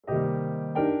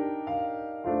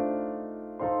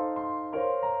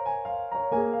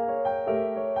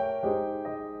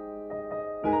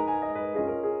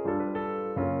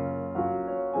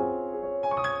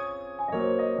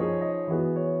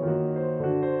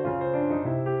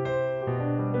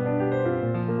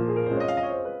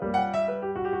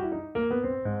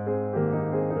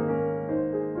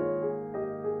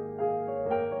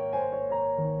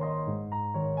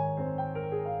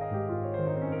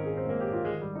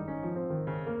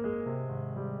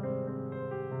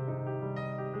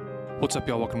What's up,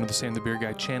 y'all? Welcome to the Sam the Beer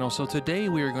Guy channel. So today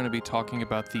we are going to be talking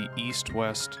about the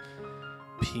EastWest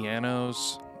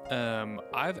pianos.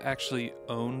 I've actually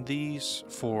owned these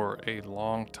for a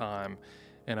long time,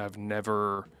 and I've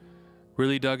never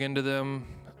really dug into them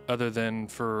other than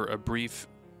for a brief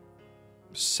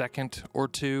second or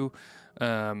two.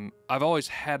 I've always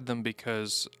had them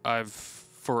because I've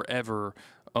forever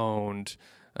owned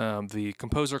the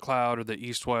Composer Cloud or the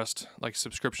EastWest like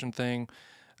subscription thing.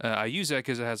 I use that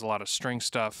because it has a lot of string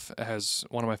stuff. It has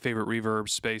one of my favorite reverb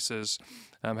spaces.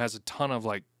 Has a ton of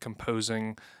like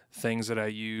composing things that I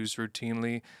use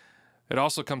routinely. It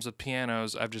also comes with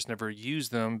pianos. I've just never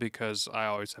used them because I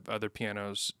always have other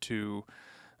pianos to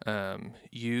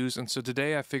use. And so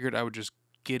today I figured I would just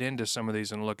get into some of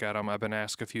these and look at them. I've been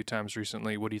asked a few times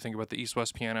recently, what do you think about the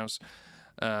EastWest pianos?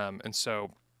 And so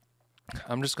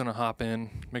I'm just going to hop in,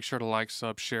 make sure to like,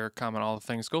 sub, share, comment, all the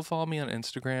things. Go follow me on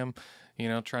Instagram,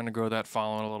 trying to grow that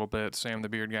following a little bit. Sam the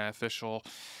Beard Guy Official,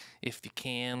 if you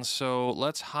can. So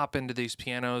let's hop into these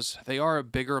pianos. They are a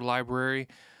bigger library.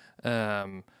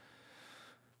 They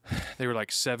were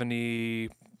like 70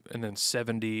 and then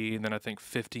 70 and then I think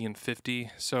 50 and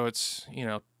 50. So it's,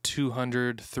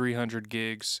 200, 300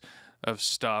 gigs of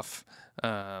stuff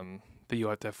that you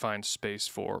have to find space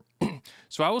for.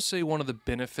 So I will say one of the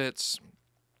benefits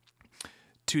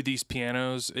to these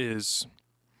pianos is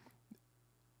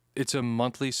it's a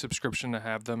monthly subscription to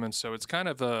have them. And so it's kind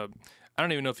of I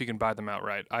don't even know if you can buy them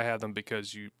outright. I have them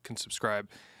because you can subscribe.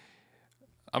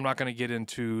 I'm not going to get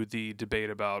into the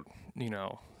debate about,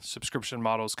 subscription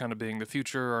models kind of being the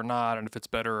future or not, and if it's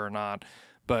better or not,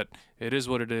 but it is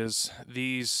what it is.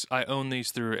 I own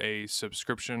these through a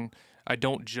subscription. I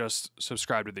don't just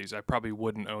subscribe to these. I probably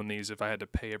wouldn't own these if I had to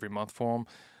pay every month for them,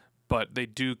 but they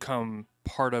do come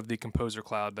part of the Composer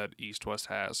Cloud that EastWest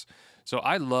has. So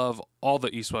I love all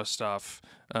the EastWest stuff,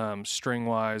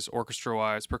 string-wise,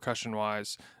 orchestra-wise,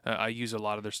 percussion-wise. I use a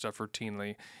lot of their stuff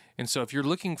routinely. And so if you're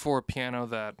looking for a piano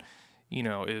that,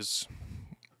 is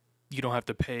you don't have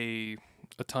to pay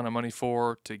a ton of money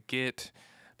for to get,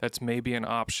 that's maybe an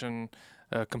option.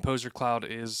 Composer Cloud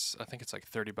is, I think it's like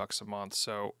 $30 a month,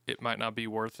 so it might not be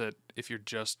worth it if you're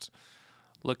just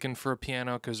looking for a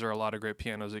piano, because there are a lot of great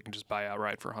pianos that you can just buy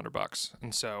outright for $100.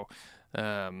 And so,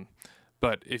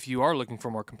 but if you are looking for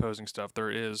more composing stuff,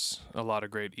 there is a lot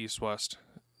of great EastWest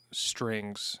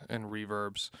strings and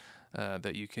reverbs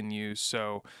that you can use.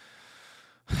 So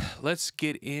let's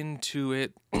get into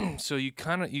it. So it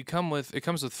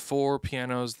comes with 4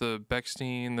 pianos: the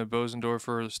Bechstein, the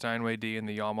Bosendorfer, the Steinway D, and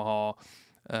the Yamaha.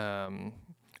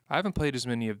 I haven't played as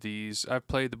many of these. I've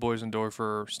played the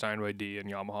Bosendorfer, Steinway D,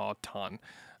 and Yamaha a ton.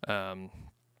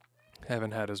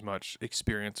 Haven't had as much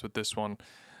experience with this one.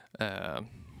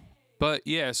 But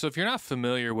yeah, so if you're not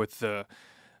familiar with the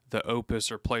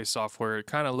Opus or Play software, it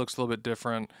kind of looks a little bit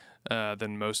different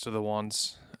than most of the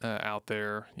ones out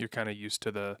there. You're kind of used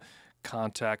to the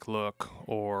Contact look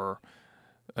or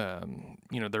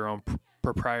their own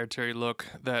proprietary look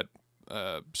that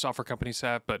software companies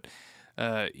have, but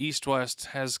EastWest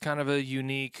has kind of a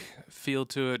unique feel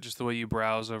to it, just the way you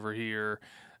browse over here,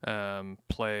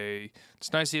 play.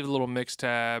 It's nice to have a little mix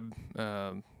tab.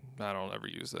 I don't ever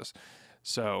use this.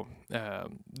 So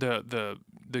the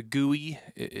GUI,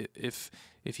 if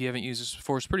you haven't used this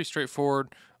before, it's pretty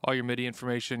straightforward. All your MIDI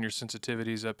information, your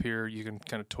sensitivities up here. You can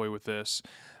kind of toy with this.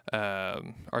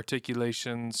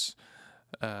 Articulations,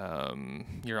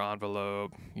 your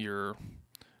envelope, your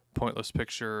pointless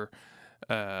picture.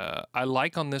 I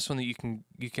like on this one that you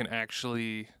can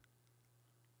actually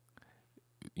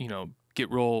get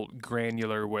real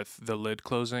granular with the lid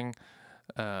closing.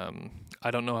 I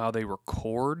don't know how they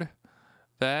record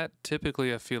that.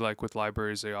 Typically I feel like with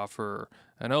libraries they offer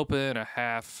an open, a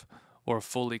half, or a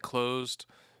fully closed.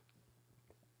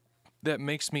 That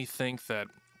makes me think that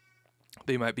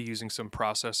they might be using some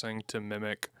processing to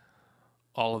mimic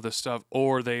all of this stuff,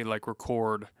 or they like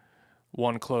record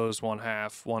one closed, one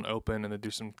half, one open, and then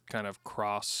do some kind of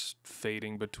cross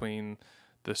fading between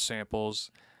the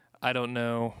samples. I don't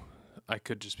know. I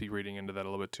could just be reading into that a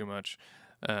little bit too much.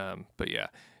 But yeah,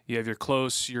 you have your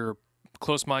close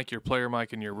mic, your player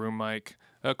mic, and your room mic.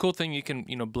 A cool thing, you can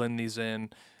blend these in,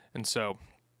 and so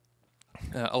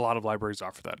a lot of libraries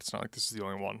offer that. It's not like this is the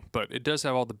only one, but it does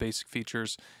have all the basic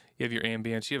features. You have your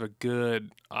ambience. You have a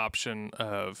good option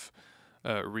of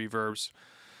reverbs.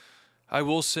 I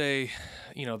will say,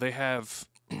 they have,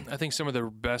 I think some of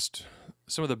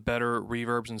the better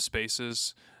reverbs and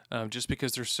spaces, just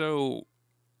because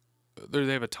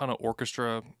they have a ton of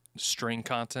orchestra string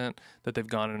content that they've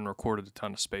gone in and recorded a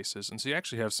ton of spaces. And so you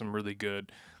actually have some really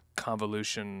good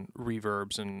convolution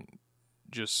reverbs and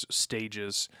just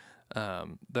stages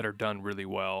that are done really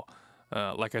well.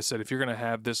 Like I said, if you're going to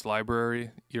have this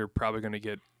library, you're probably going to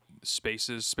get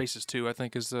Spaces. Spaces 2, I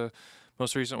think, is the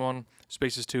most recent one.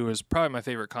 Spaces 2 is probably my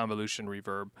favorite convolution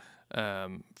reverb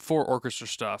for orchestra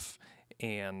stuff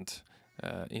and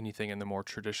anything in the more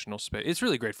traditional space. It's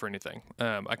really great for anything.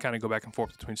 I kind of go back and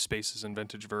forth between Spaces and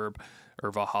Vintage Verb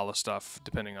or Valhalla stuff,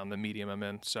 depending on the medium I'm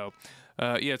in. So,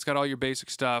 yeah, it's got all your basic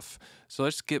stuff. So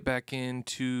let's get back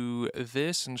into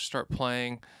this and start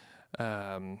playing.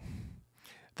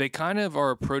 They kind of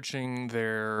are approaching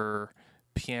their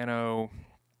piano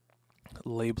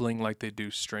labeling like they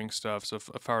do string stuff. So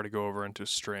if I were to go over into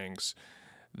strings,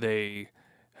 they're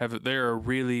a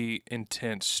really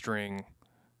intense string.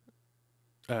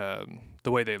 The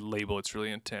way they label it's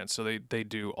really intense. So they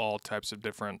do all types of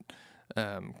different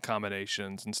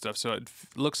combinations and stuff. So it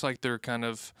looks like they're kind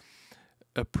of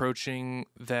approaching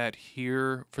that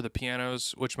here for the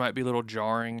pianos, which might be a little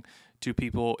jarring to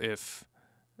people if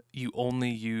you only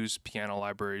use piano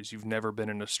libraries, you've never been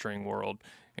in a string world,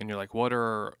 and you're like, why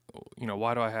do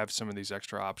I have some of these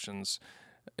extra options?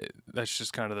 That's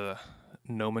just kind of the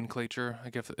nomenclature, I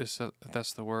guess if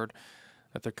that's the word,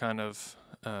 that they're kind of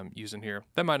using here.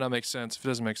 That might not make sense. If it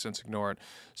doesn't make sense, ignore it.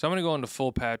 So I'm going to go into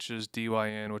full patches,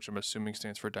 DYN, which I'm assuming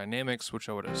stands for dynamics, which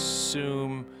I would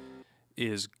assume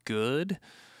is good.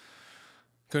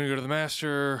 Going to go to the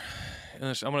master, and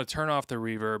I'm going to turn off the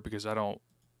reverb because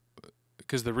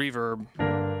the reverb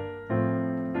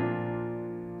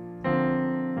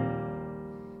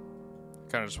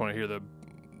kind of just want to hear the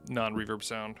non-reverb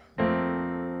sound.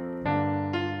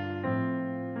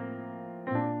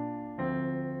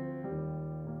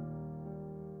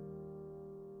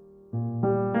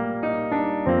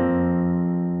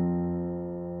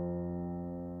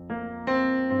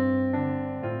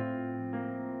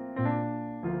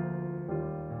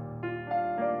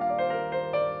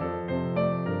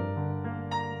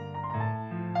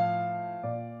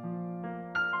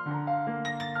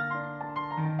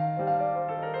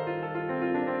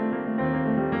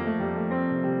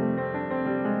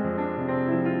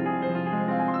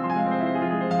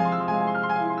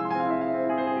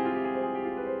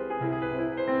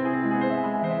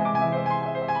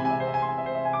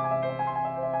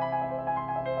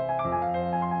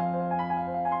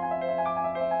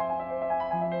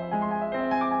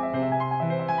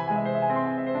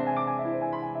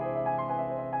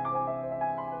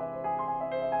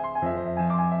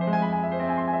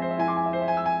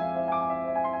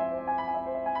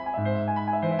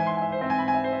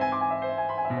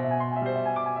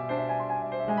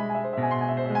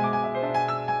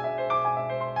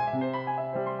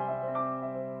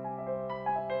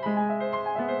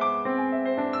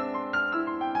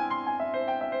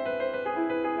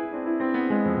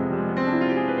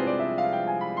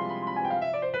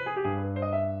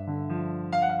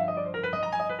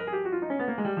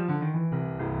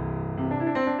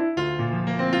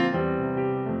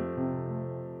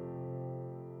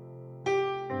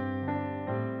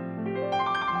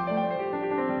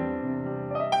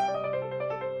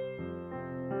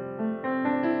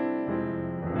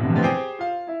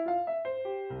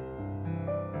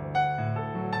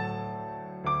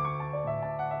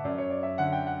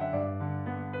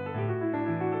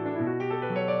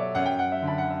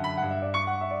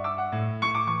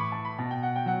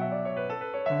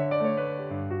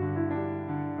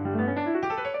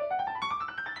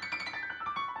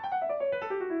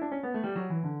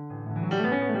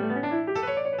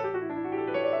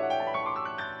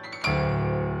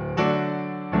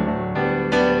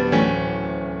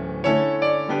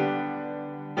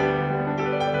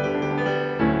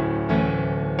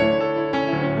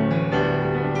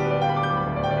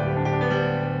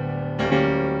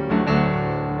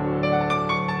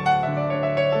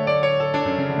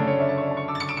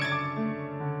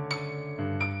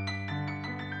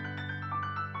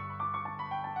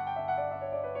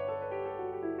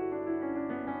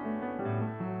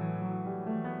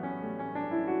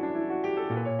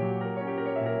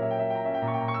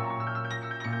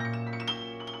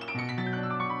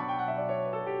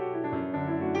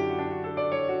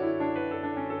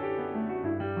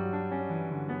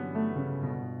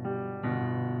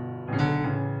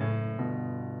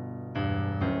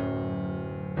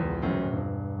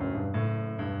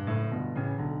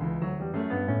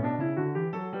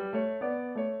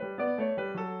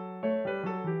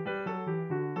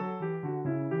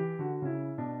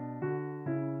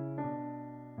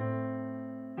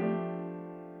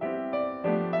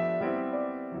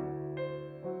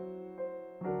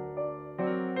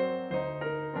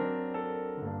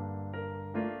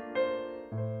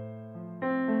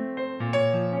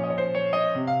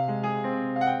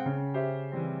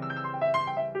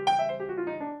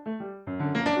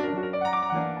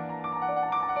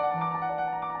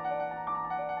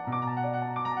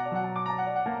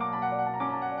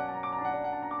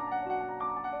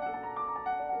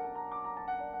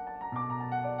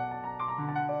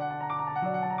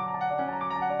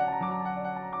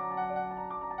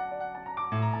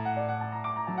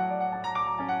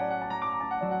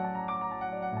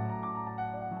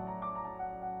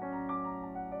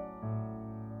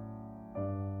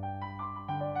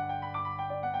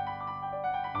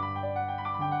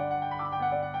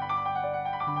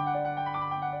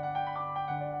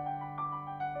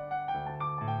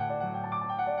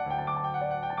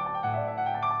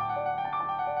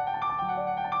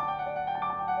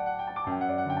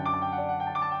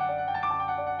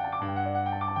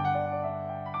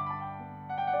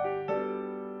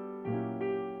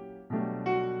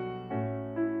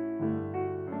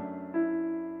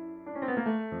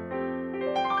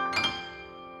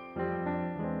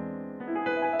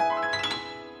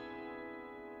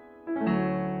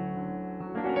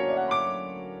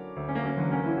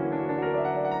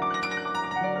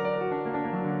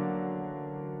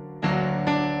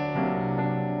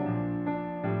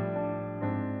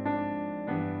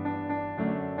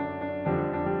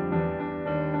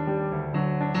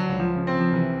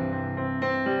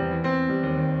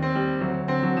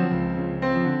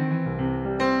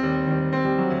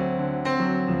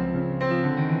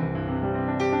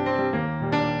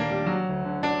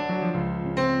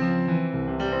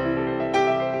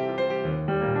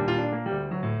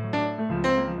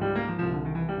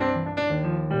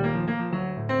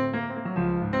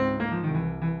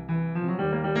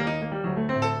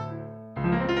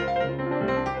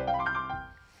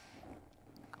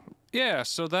 yeah,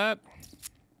 so that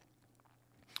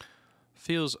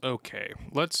feels okay.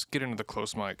 Let's get into the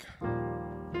close mic.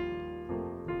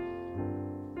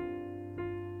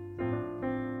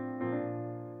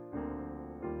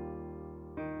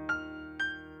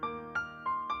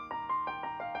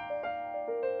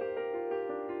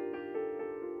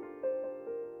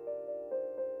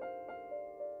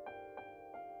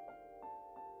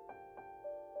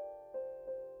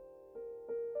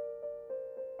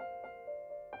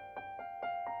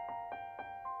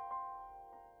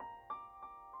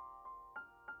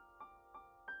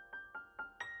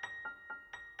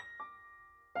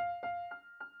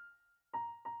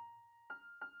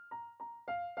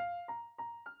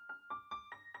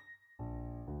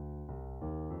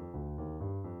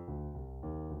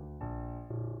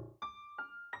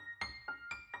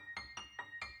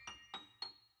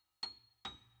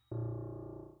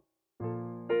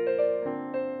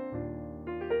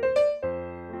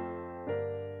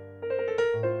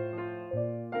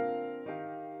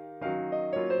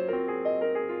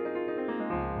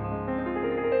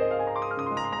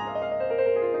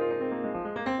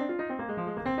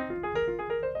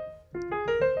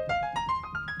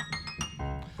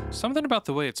 Something about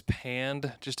the way it's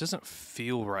panned just doesn't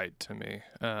feel right to me.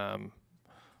 I'm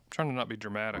trying to not be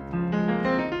dramatic.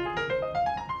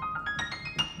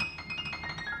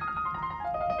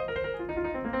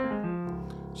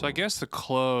 So I guess the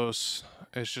close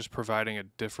is just providing a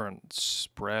different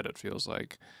spread, it feels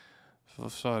like.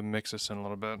 So I mix this in a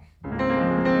little bit.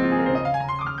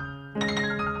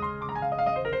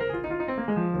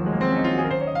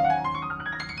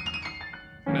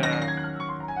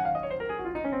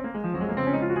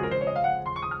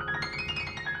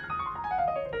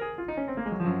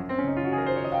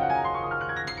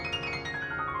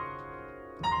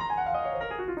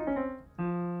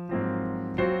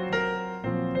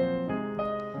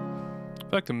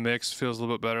 I feel like the mix feels a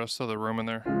little bit better. Let's throw the room in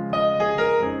there.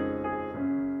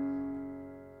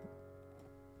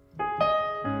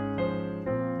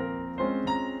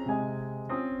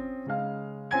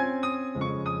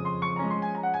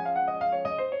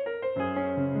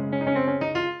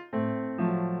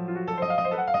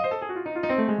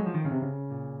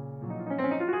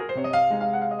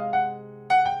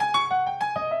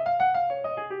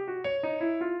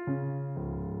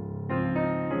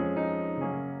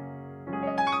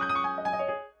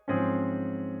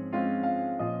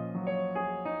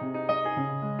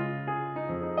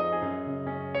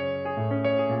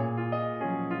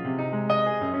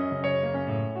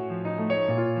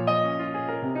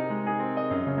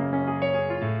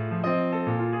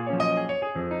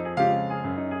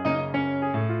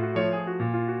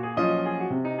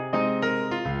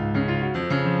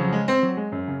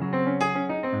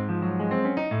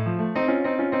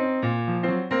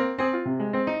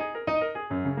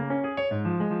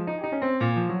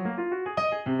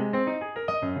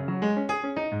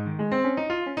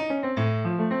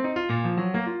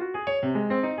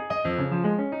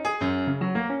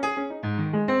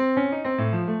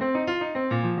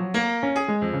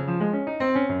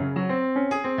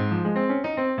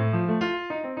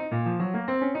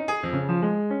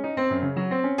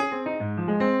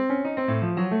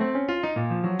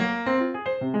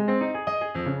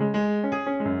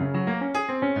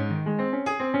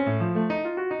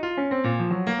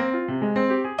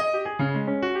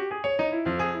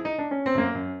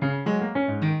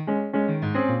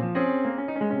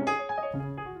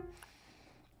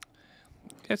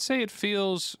 I'd say it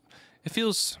feels,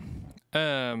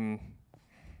 I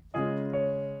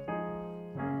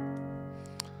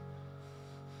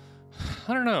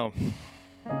don't know.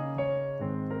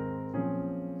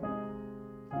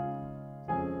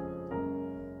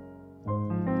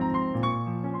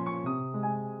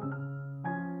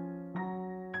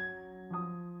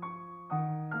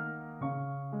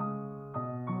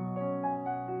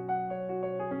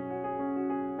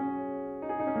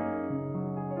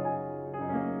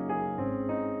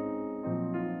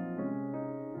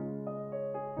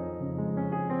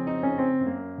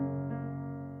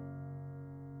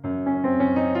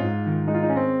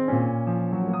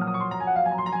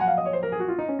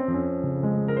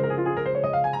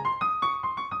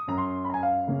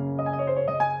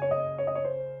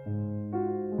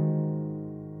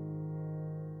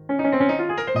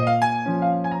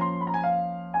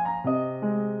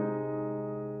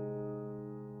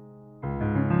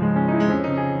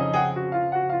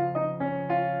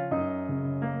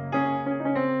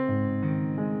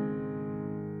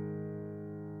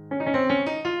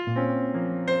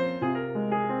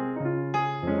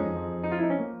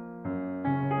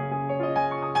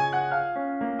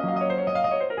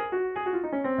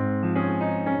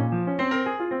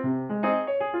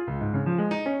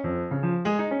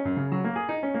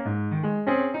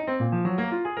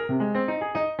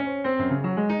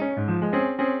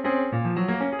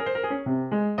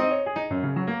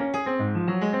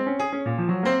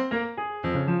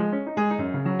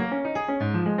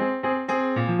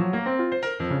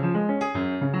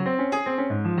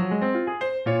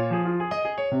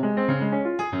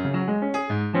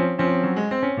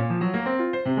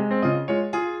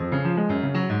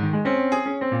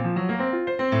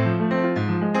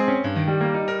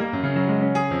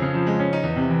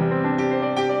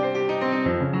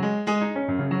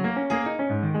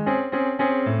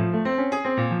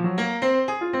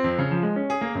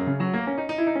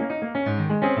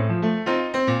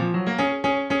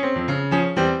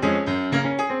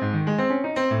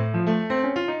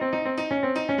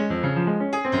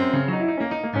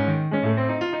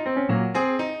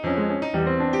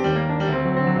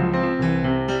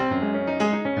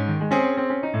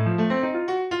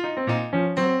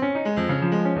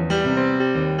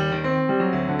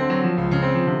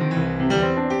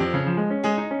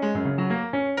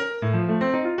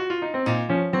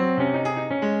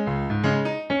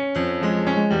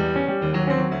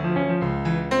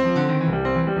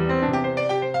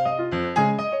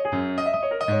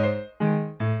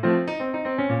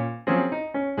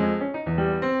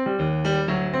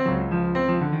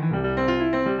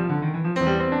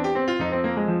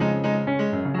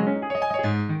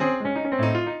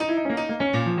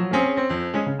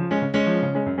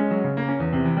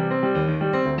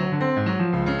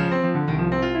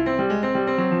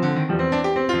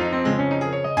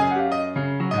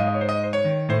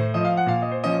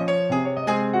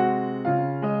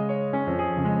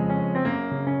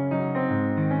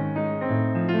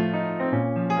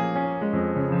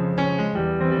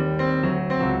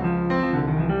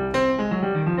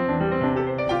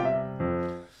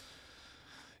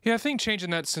 Yeah, I think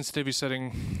changing that sensitivity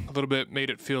setting a little bit made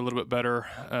it feel a little bit better.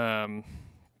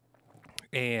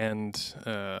 And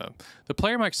the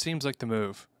player mic seems like the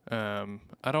move. I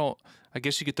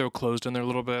guess you could throw closed in there a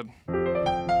little bit.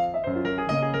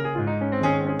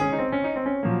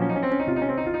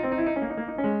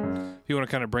 If you want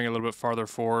to kind of bring it a little bit farther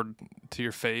forward to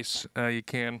your face, you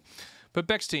can. But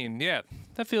Bechstein, yeah,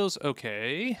 that feels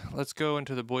okay. Let's go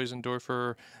into the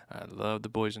Bosendorfer. I love the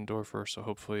Bosendorfer, so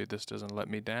hopefully this doesn't let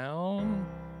me down.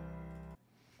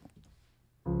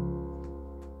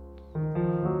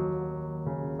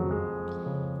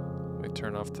 Let me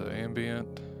turn off the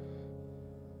ambient.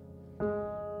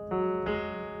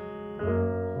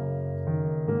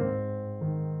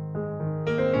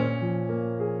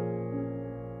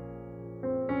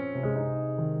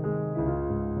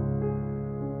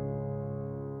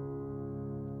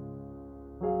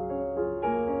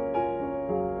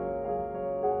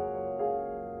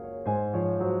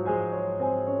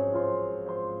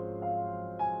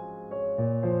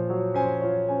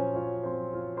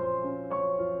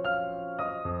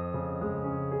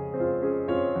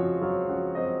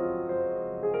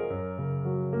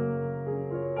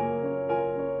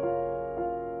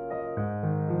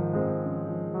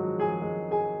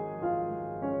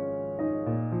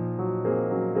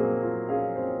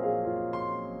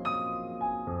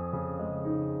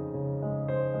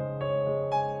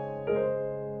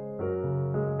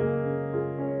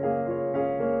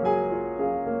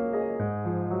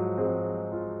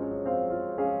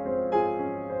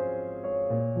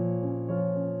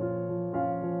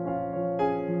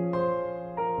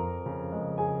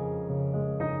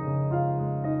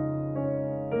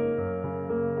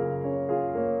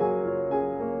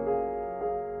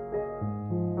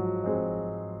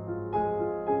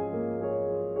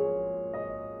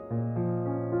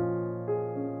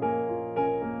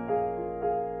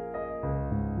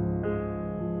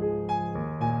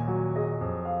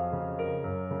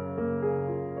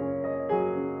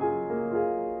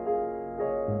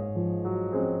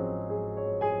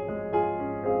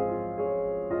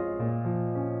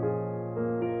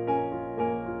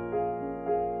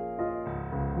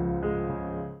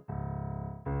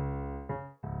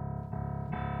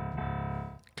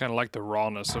 Kind of like the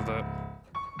rawness of that.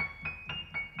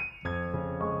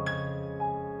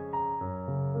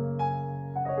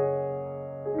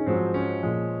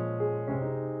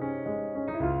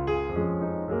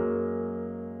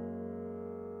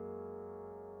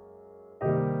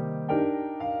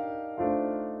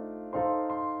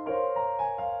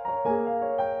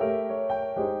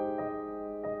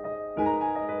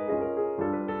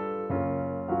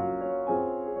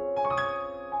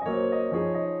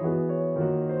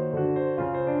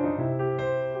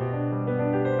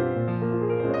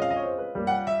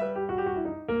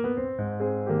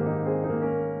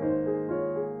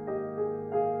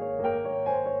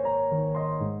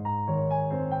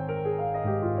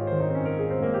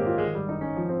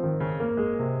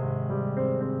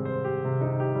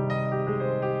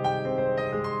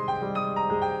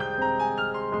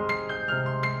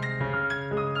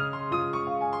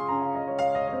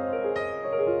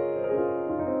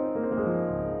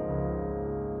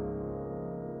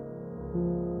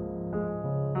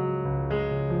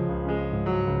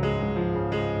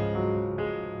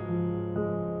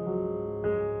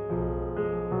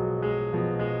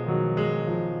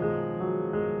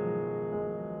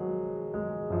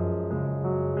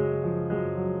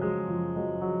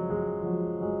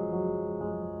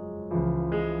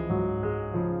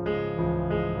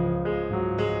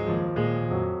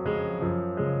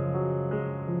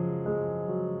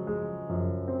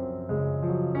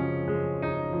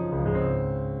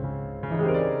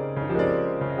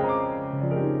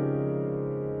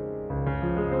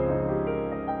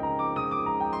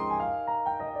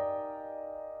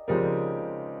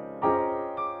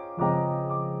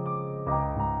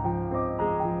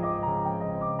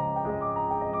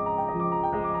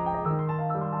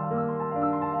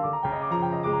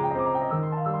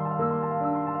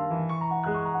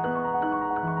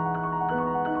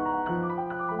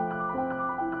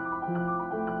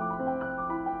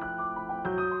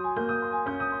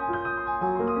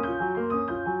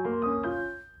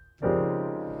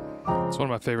 It's one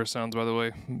of my favorite sounds, by the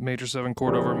way. Major 7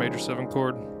 chord over a major 7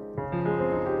 chord.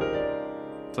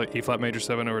 It's like E flat major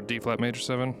 7 over D flat major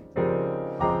 7.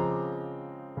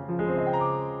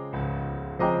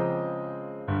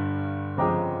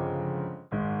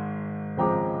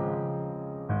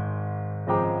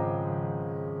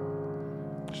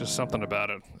 It's just something about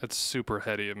it. It's super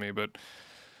heady of me, but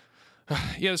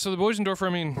yeah, so the Bosendorfer, I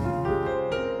mean,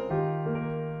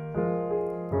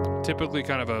 typically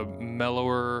kind of a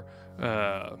mellower,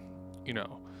 you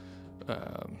know,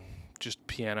 just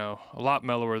piano, a lot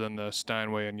mellower than the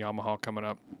Steinway and Yamaha coming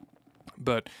up.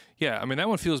 But yeah, I mean, that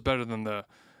one feels better than the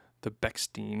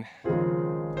Bechstein.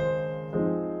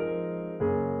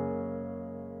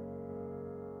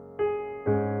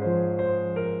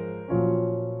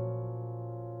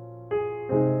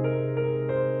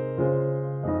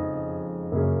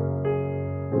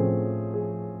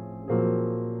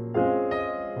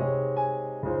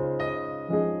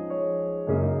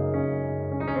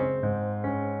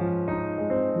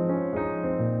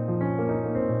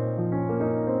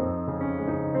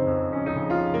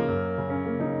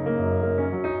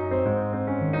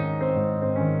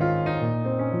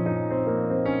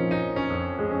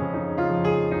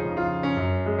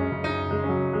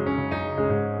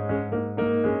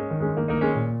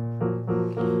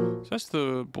 That's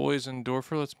the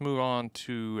Bosendorfer. Let's move on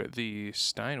to the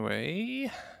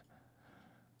Steinway. I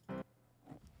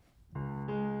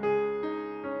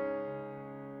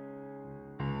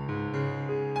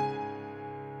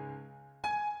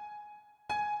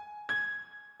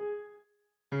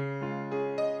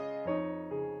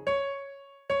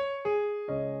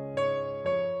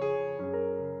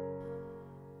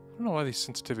don't know why these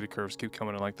sensitivity curves keep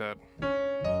coming in like that.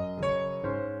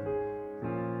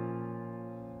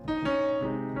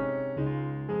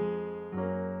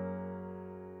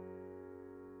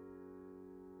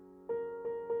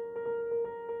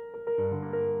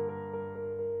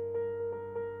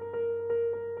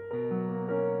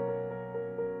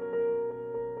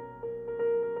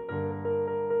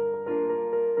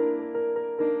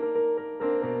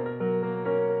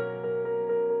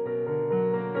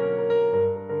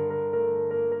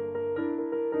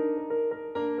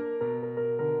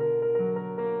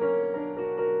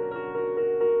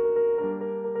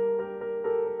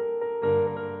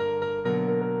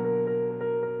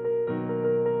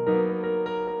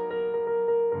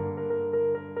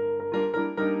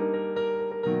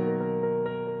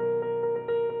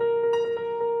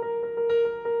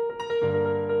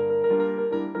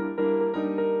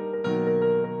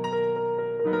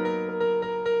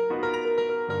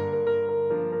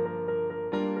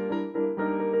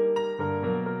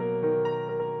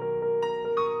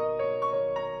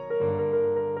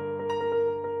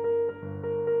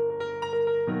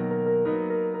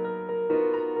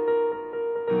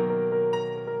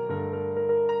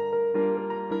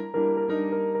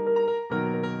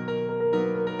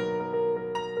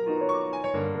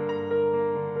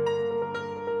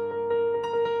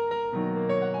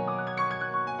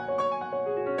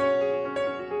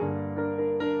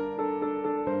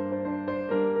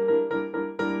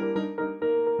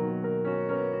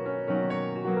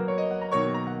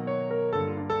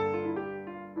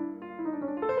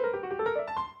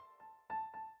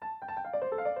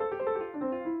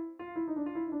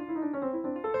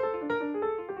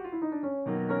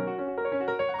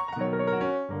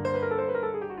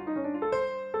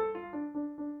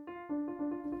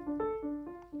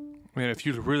 I mean, if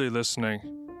you're really listening,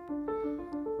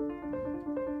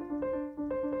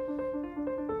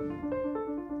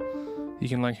 you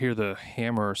can like hear the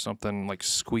hammer or something like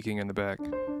squeaking in the back.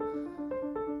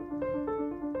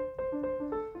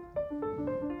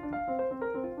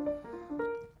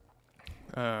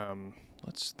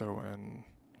 Let's throw in.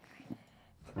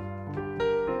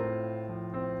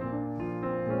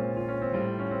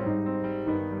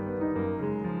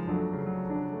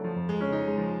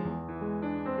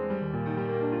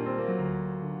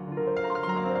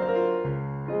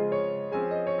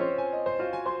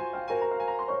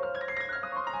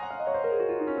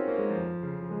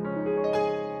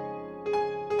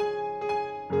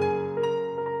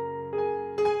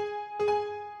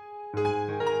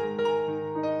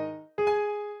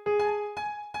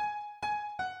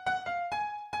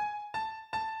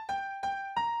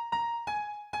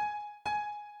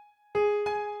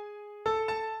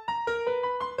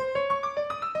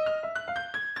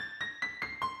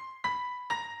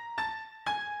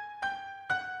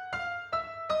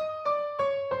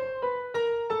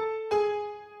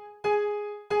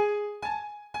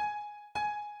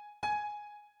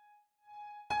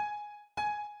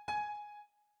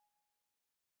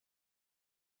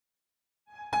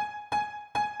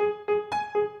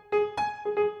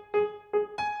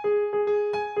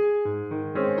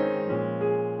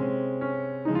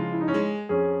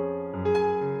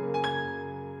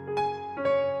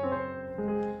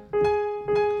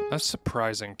 That's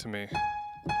surprising to me.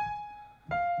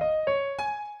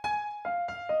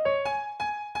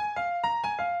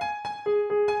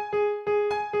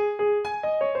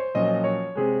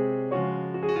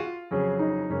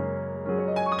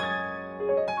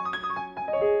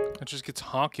 gets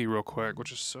honky real quick,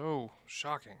 which is so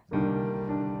shocking.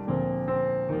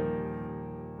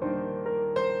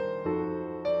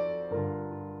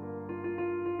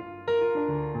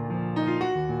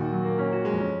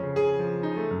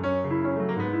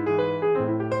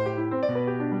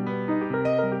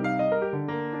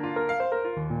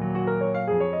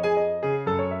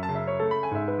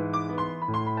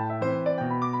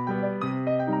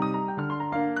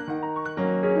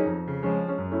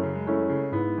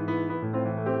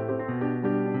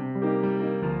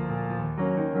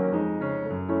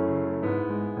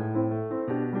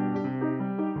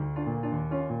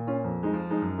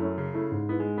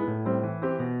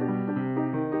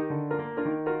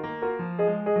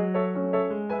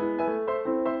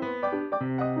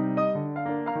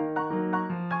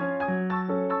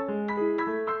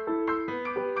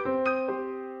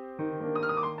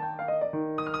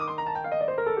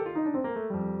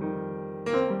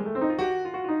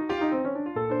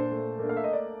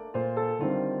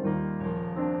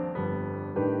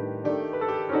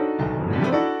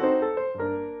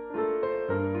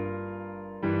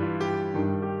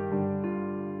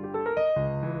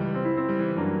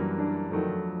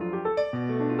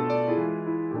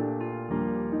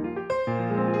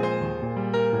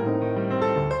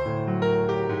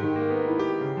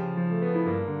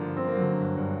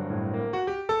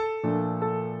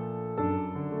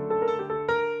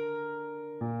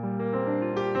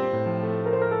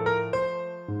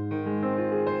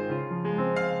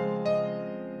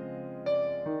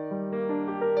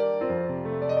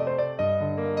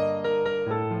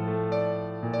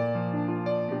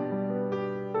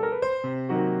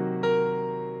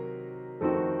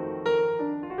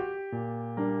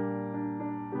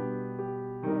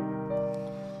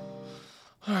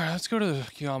 All right, let's go to the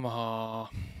Yamaha.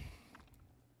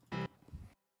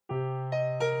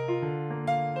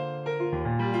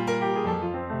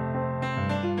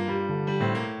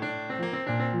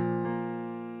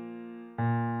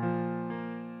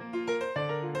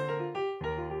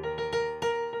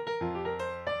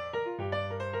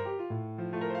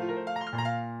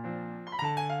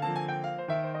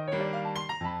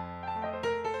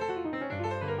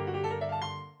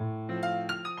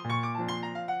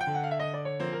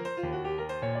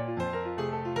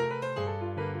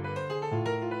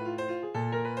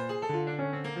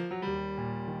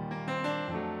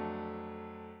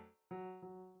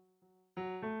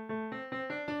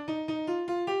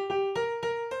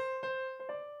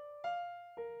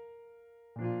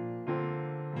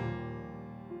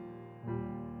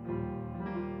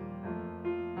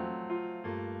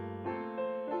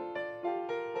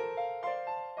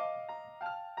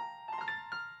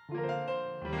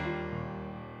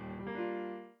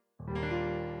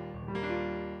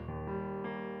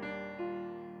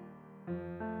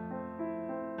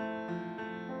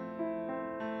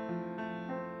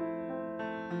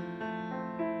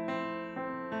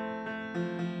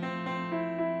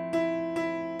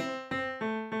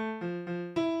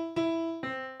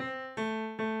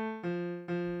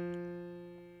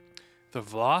 The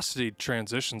velocity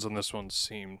transitions on this one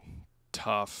seem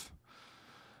tough.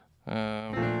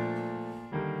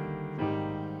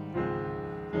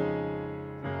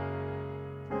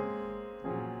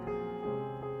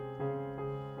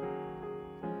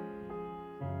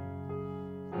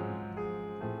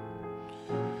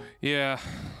 Yeah,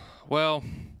 well,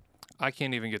 I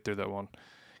can't even get through that one.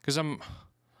 Because I mean,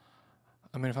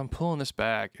 if I'm pulling this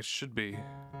back, it should be...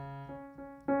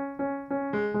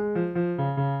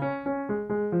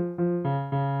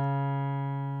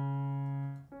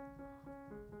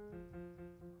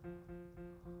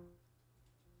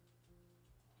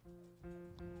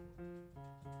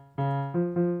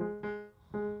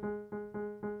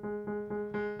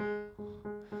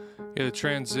 Yeah, the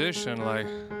transition, like,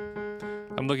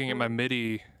 I'm looking at my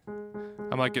MIDI,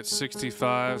 I might get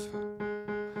 65,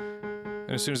 and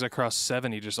as soon as I cross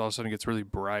 70, just all of a sudden it gets really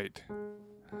bright.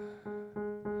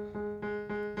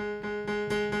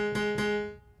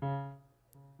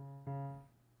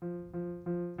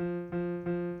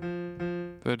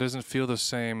 But it doesn't feel the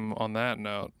same on that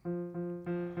note.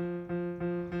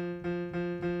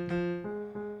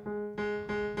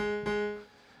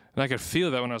 And I could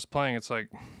feel that when I was playing. It's like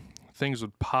things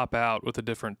would pop out with a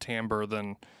different timbre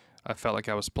than I felt like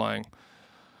I was playing.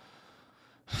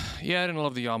 Yeah, I didn't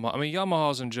love the Yamaha. I mean,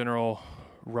 Yamahas in general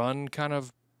run kind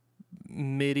of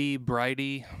MIDI,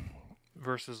 brighty,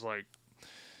 versus like,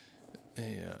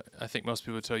 I think most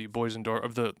people would tell you Bosendorfer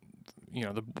of the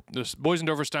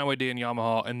Bosendorfer, Steinway D, and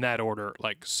Yamaha in that order,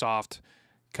 like soft,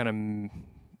 kind of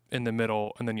in the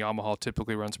middle, and then Yamaha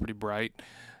typically runs pretty bright.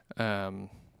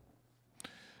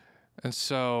 And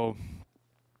so,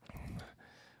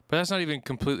 but that's not even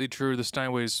completely true. The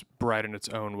Steinway's bright in its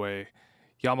own way.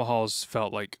 Yamaha's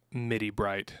felt like MIDI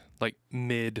bright, like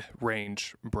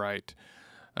mid-range bright.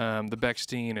 The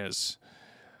Bechstein is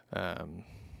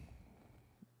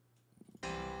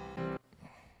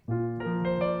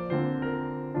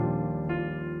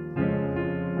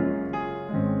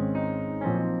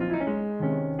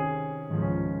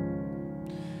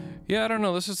yeah, I don't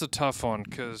know. This is a tough one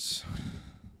because,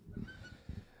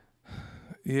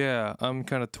 yeah, I'm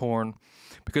kind of torn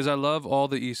because I love all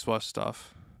the EastWest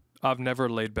stuff. I've never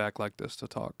laid back like this to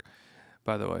talk,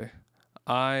 by the way.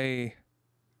 I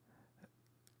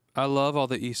love all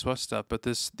the EastWest stuff, but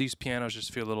these pianos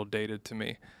just feel a little dated to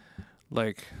me.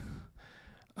 Like,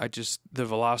 the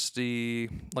velocity,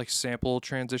 like sample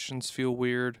transitions feel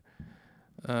weird.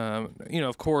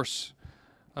 Of course,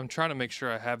 I'm trying to make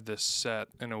sure I have this set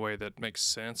in a way that makes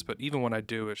sense, but even when I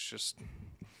do, it's just,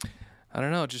 I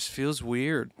don't know, it just feels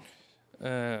weird.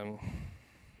 So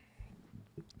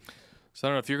I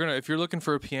don't know if you're looking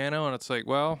for a piano and it's like,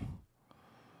 well,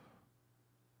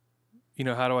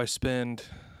 how do I spend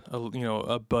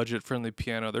a budget friendly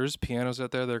piano? There's pianos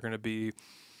out there that are going to be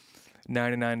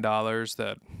 $99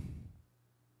 that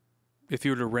if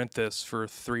you were to rent this for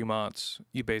 3 months,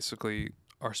 you basically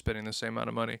are spending the same amount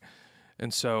of money.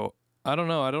 And so I don't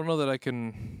know. I don't know that I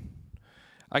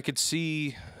could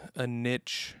see a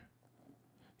niche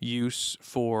use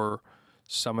for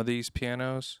some of these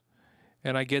pianos.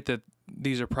 And I get that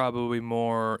these are probably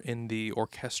more in the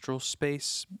orchestral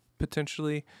space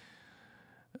potentially.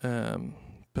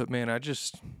 But man, I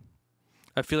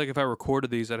feel like if I recorded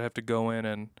these, I'd have to go in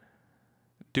and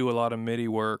do a lot of MIDI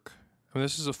work. I mean,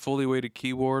 this is a fully weighted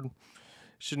keyboard.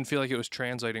 Shouldn't feel like it was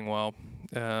translating well.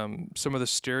 Some of the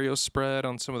stereo spread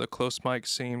on some of the close mics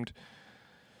seemed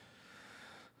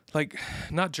like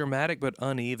not dramatic, but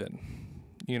uneven,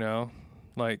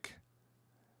 like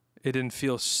it didn't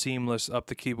feel seamless up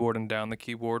the keyboard and down the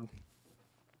keyboard.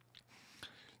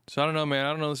 So I don't know, man.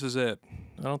 I don't know this is it.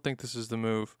 I don't think this is the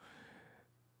move.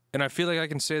 And I feel like I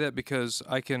can say that because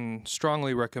I can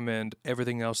strongly recommend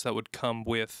everything else that would come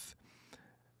with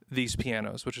these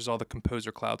pianos, which is all the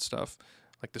Composer Cloud stuff.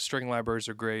 Like the string libraries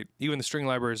are great. Even the string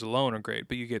libraries alone are great,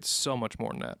 but you get so much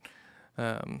more than that.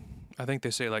 I think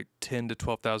they say like $10,000 to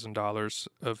 $12,000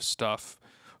 of stuff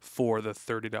for the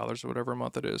 $30 or whatever a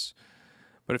month it is.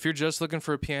 But if you're just looking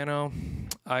for a piano,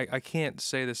 I can't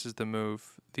say this is the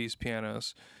move, these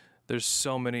pianos. There's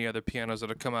so many other pianos that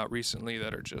have come out recently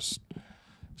that are just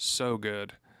so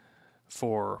good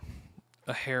for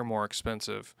a hair more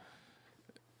expensive.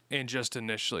 And just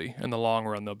initially, in the long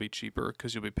run, they'll be cheaper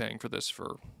because you'll be paying for this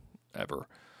forever.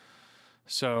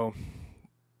 So,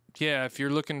 yeah, if you're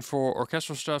looking for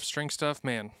orchestral stuff, string stuff,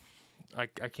 man, I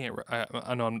can't.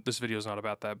 I know this video is not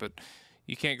about that, but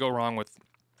you can't go wrong with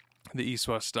the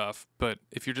EastWest stuff. But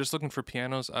if you're just looking for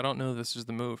pianos, I don't know this is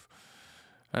the move.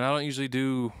 And I don't usually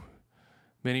do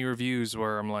many reviews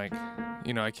where I'm like,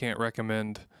 I can't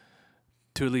recommend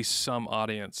to at least some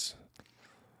audience.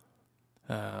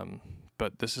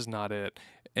 But this is not it.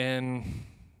 And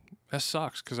that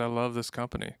sucks because I love this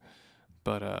company.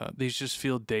 But these just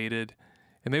feel dated.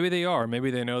 And maybe they are. Maybe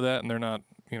they know that and they're not,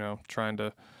 trying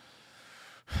to,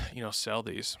 sell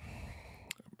these.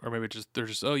 Or maybe they're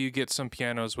just, you get some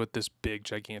pianos with this big,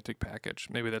 gigantic package.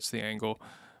 Maybe that's the angle.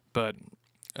 But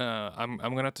I'm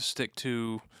going to have to stick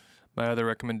to my other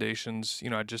recommendations.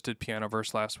 I just did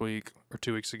Pianoverse last week or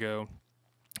 2 weeks ago.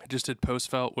 I just did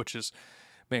Post Felt, which is,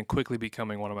 quickly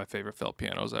becoming one of my favorite felt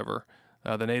pianos ever.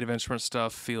 The native instrument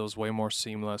stuff feels way more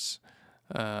seamless.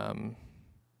 And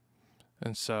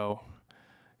so,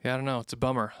 yeah, I don't know. It's a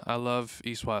bummer. I love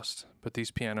EastWest, but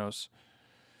these pianos,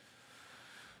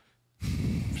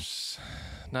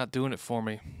 not doing it for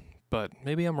me. But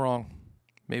maybe I'm wrong.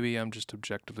 Maybe I'm just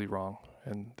objectively wrong,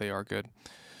 and they are good.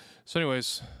 So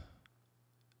anyways,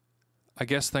 I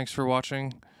guess thanks for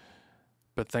watching.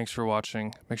 But thanks for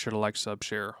watching. Make sure to like, sub,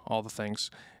 share, all the things.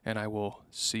 And I will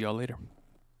see y'all later.